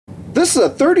This is a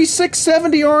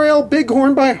 3670 RL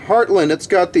Bighorn by Heartland. It's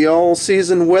got the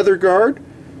all-season weather guard.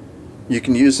 You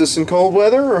can use this in cold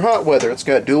weather or hot weather. It's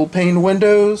got dual pane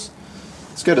windows.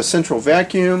 It's got a central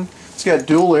vacuum. It's got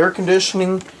dual air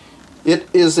conditioning. It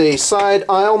is a side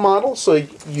aisle model, so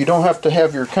you don't have to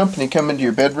have your company come into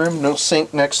your bedroom. No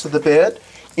sink next to the bed.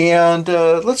 And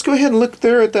let's go ahead and look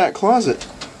there at that closet.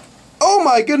 Oh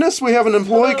my goodness, we have an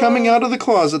employee coming out of the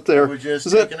closet there. We're just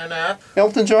Is taking that a nap.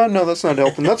 Elton John? No, that's not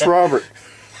Elton. That's Robert.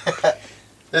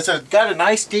 It's got a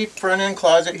nice deep front end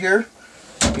closet here.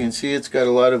 You can see it's got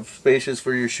a lot of spaces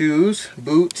for your shoes,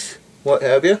 boots, what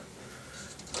have you.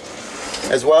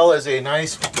 As well as a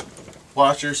nice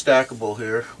washer stackable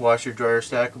here. Washer dryer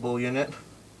stackable unit.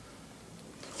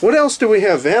 What else do we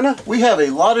have, Vanna? We have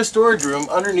a lot of storage room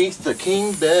underneath the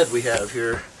king bed we have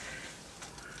here.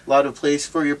 A lot of place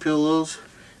for your pillows,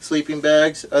 sleeping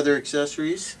bags, other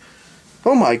accessories.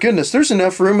 Oh my goodness, there's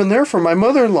enough room in there for my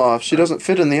mother-in-law if she doesn't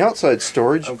fit in the outside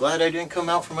storage. I'm glad I didn't come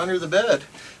out from under the bed.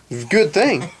 Good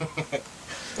thing.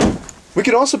 We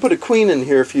could also put a queen in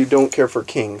here if you don't care for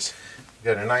kings.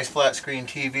 Got a nice flat screen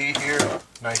TV here,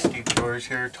 nice deep drawers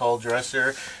here, tall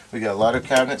dresser. We got a lot of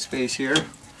cabinet space here.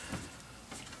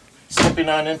 Slipping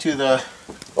on into the...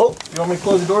 Oh, you want me to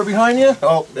close the door behind you?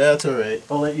 Oh, that's alright.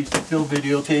 I'll let you still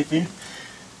videotaping.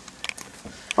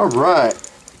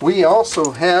 Alright. We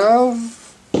also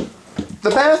have the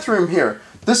bathroom here.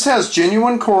 This has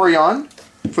genuine Corian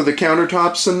for the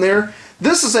countertops in there.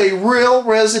 This is a real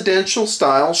residential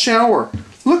style shower.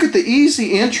 Look at the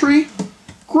easy entry.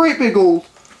 Great big old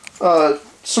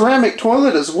ceramic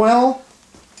toilet as well.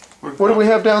 What do we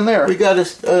have down there? We got a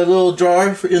little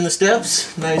jar in the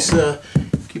steps. Nice,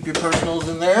 keep your personals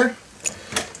in there.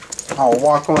 I'll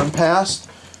walk on past.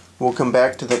 We'll come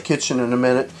back to the kitchen in a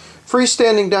minute.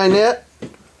 Freestanding dinette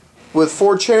with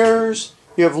 4 chairs.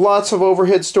 You have lots of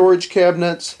overhead storage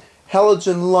cabinets,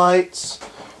 halogen lights,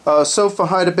 sofa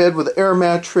hide-a-bed with air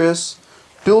mattress,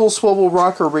 dual swivel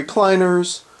rocker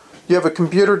recliners. You have a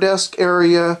computer desk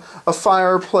area, a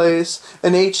fireplace,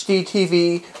 an HD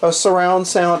TV, a surround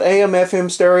sound, AM,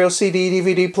 FM, stereo, CD,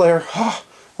 DVD player.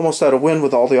 Almost out of wind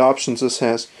with all the options this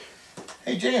has.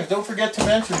 Hey James, don't forget to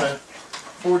mention the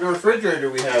 4-door refrigerator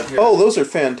we have here. Oh, those are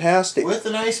fantastic. With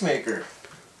an ice maker.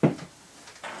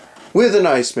 With an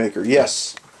ice maker,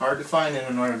 yes. Hard to find in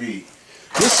an RV.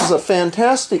 This is a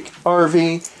fantastic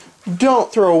RV.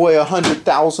 Don't throw away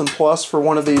 $100,000 plus for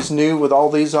one of these new with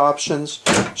all these options.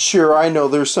 Sure, I know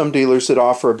there's some dealers that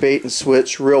offer a bait and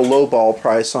switch, real low ball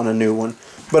price on a new one.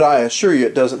 But I assure you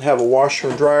it doesn't have a washer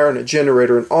and dryer and a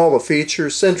generator and all the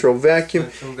features, central vacuum,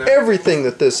 everything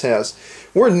that this has.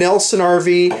 We're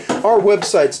NelsonRV. Our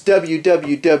website's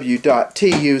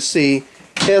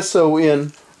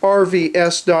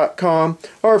www.tucsonrvs.com.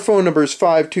 Our phone number is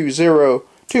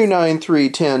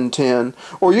 520-293-1010,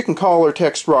 or you can call or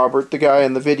text Robert, the guy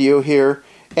in the video here,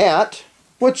 at,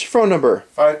 what's your phone number?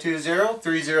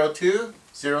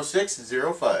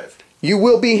 520-302-0605. You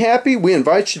will be happy. We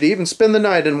invite you to even spend the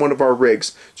night in one of our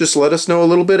rigs. Just let us know a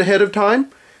little bit ahead of time.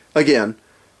 Again,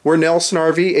 we're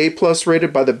NelsonRV, A+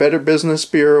 rated by the Better Business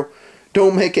Bureau.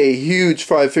 Don't make a huge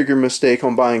 5-figure mistake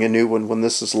on buying a new one when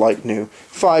this is like new.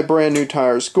 5 brand new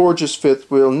tires, gorgeous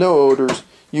fifth wheel, no odors.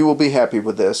 You will be happy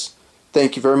with this.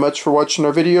 Thank you very much for watching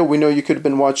our video. We know you could have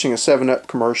been watching a 7-Up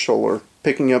commercial or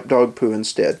picking up dog poo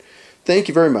instead. Thank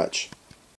you very much.